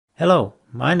Hello,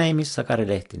 my name is Sakari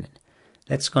Lehtinen.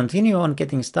 Let's continue on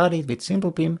getting started with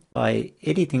Simplebim by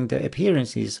editing the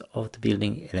appearances of the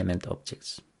building element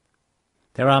objects.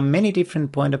 There are many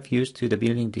different point of views to the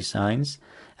building designs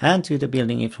and to the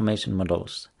building information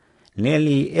models.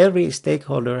 Nearly every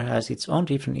stakeholder has its own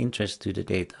different interest to the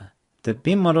data. The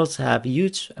BIM models have a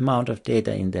huge amount of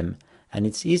data in them, and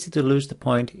it's easy to lose the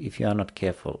point if you are not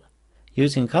careful.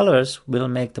 Using colors will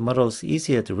make the models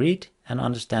easier to read and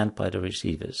understand by the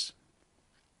receivers.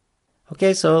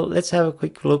 Okay, so let's have a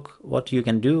quick look what you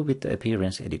can do with the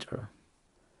appearance editor.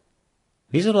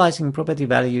 Visualizing property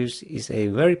values is a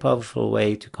very powerful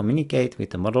way to communicate with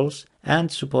the models and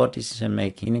support decision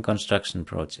making in construction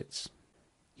projects.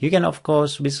 You can of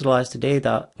course visualize the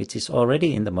data which is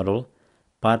already in the model,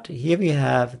 but here we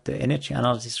have the energy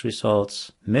analysis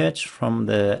results merged from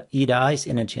the EDI's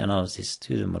energy analysis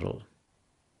to the model.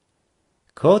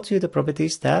 Go to the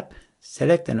Properties tab,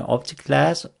 select an object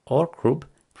class or group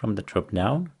from the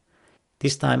drop-down.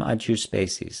 This time I choose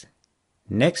spaces.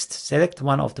 Next, select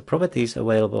one of the properties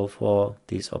available for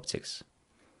these objects.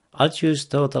 I'll choose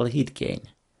total heat gain.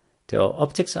 The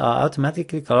objects are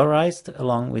automatically colorized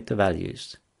along with the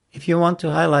values. If you want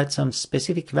to highlight some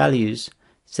specific values,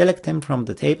 select them from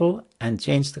the table and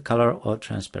change the color or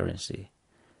transparency.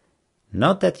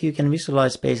 Note that you can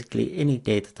visualize basically any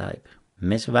data type: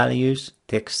 measure values,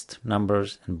 text,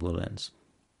 numbers, and booleans.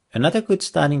 Another good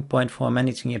starting point for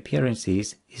managing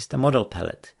appearances is the model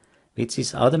palette, which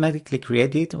is automatically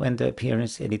created when the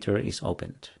appearance editor is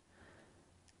opened.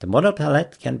 The model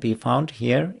palette can be found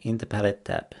here in the Palette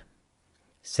tab.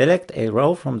 Select a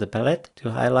row from the palette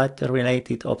to highlight the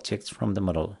related objects from the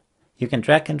model. You can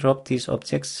drag and drop these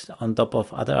objects on top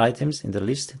of other items in the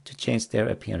list to change their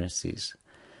appearances.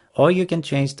 Or you can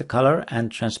change the color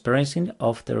and transparency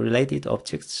of the related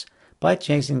objects by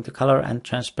changing the color and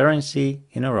transparency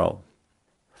in a row.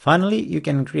 Finally, you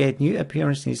can create new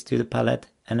appearances to the palette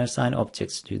and assign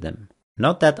objects to them.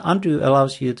 Note that Undo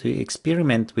allows you to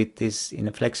experiment with this in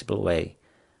a flexible way.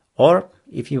 Or,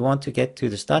 if you want to get to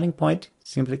the starting point,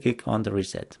 simply click on the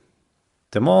Reset.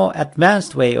 The more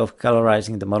advanced way of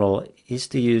colorizing the model is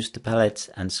to use the Pallets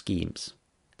and Schemes.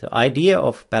 The idea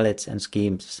of Pallets and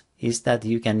Schemes is that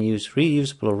you can use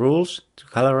reusable rules to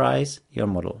colorize your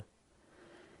model.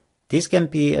 This can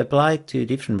be applied to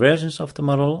different versions of the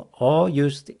model or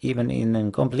used even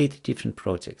in completely different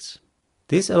projects.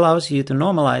 This allows you to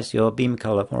normalize your BIM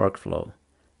color workflow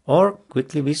or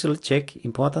quickly visually check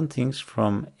important things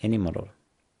from any model.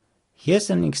 Here's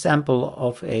an example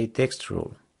of a text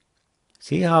rule.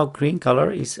 See how green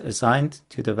color is assigned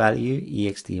to the value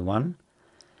ext1,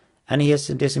 and here's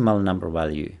the decimal number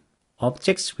value.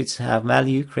 Objects which have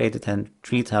value greater than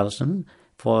 3000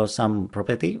 for some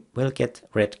property will get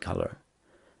red color.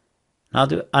 Now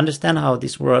to understand how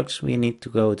this works, we need to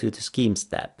go to the Schemes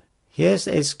tab. Here's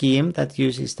a scheme that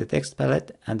uses the text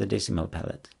palette and the decimal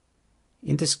palette.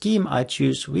 In the scheme I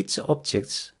choose which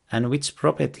objects and which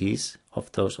properties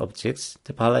of those objects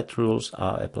the palette rules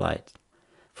are applied.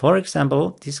 For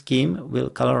example, this scheme will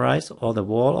colorize all the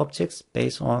wall objects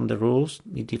based on the rules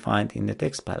we defined in the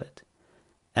text palette,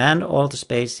 and all the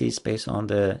spaces based on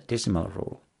the decimal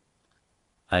rule.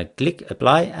 I click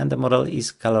Apply and the model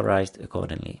is colorized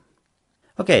accordingly.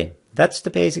 Okay, that's the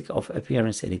basic of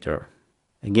Appearance Editor.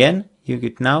 Again, you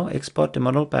could now export the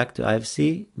model back to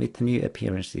IFC with the new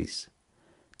appearances.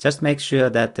 Just make sure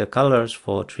that the colors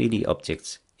for 3D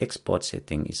objects export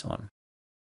setting is on.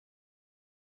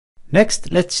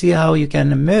 Next, let's see how you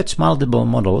can merge multiple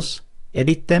models,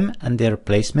 edit them and their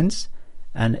placements,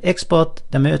 and export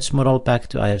the merged model back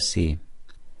to IFC.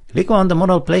 Click on the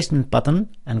Model Placement button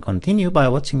and continue by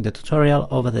watching the tutorial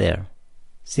over there.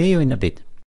 See you in a bit.